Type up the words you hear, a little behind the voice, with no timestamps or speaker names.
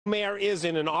Mayor is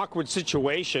in an awkward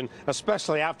situation,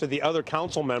 especially after the other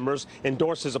council members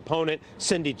endorsed his opponent,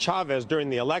 Cindy Chavez,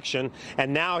 during the election.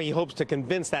 And now he hopes to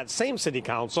convince that same city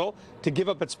council to give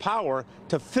up its power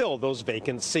to fill those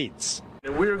vacant seats.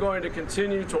 And we're going to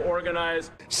continue to organize.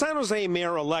 San Jose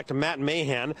Mayor-elect Matt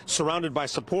Mahan, surrounded by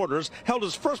supporters, held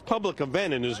his first public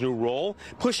event in his new role,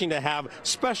 pushing to have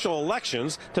special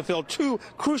elections to fill two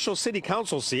crucial city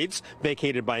council seats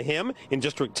vacated by him in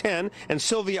District 10 and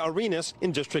Sylvia Arenas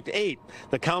in District 8.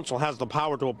 The council has the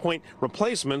power to appoint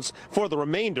replacements for the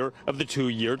remainder of the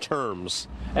two-year terms.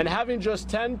 And having just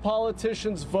 10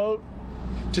 politicians vote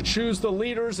to choose the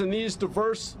leaders in these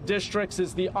diverse districts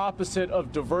is the opposite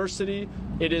of diversity.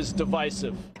 It is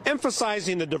divisive.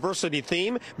 Emphasizing the diversity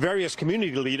theme, various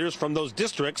community leaders from those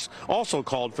districts also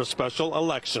called for special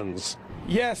elections.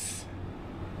 Yes,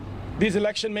 these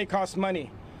elections may cost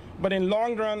money, but in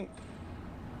long run,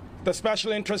 the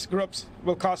special interest groups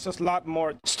will cost us a lot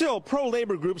more. Still,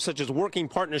 pro-labor groups such as Working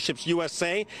Partnerships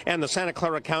USA and the Santa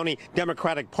Clara County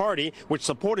Democratic Party, which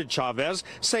supported Chavez,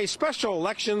 say special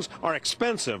elections are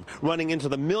expensive, running into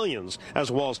the millions,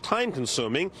 as well as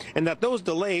time-consuming, and that those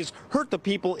delays hurt the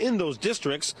people in those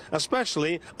districts,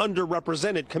 especially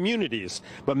underrepresented communities.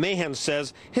 But Mahan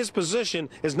says his position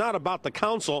is not about the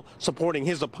council supporting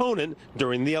his opponent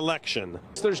during the election.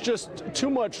 There's just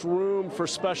too much room for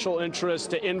special interests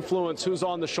to influence who's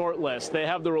on the short list. They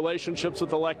have the relationships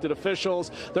with elected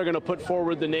officials. They're going to put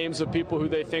forward the names of people who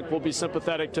they think will be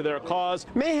sympathetic to their cause.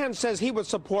 Mahan says he would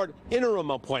support interim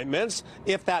appointments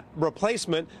if that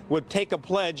replacement would take a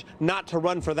pledge not to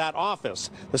run for that office.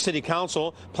 The city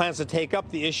council plans to take up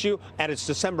the issue at its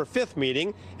December 5th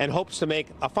meeting and hopes to make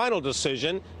a final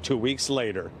decision 2 weeks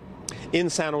later. In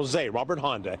San Jose, Robert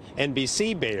Handa,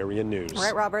 NBC Bay Area News. All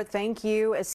right, Robert, thank you.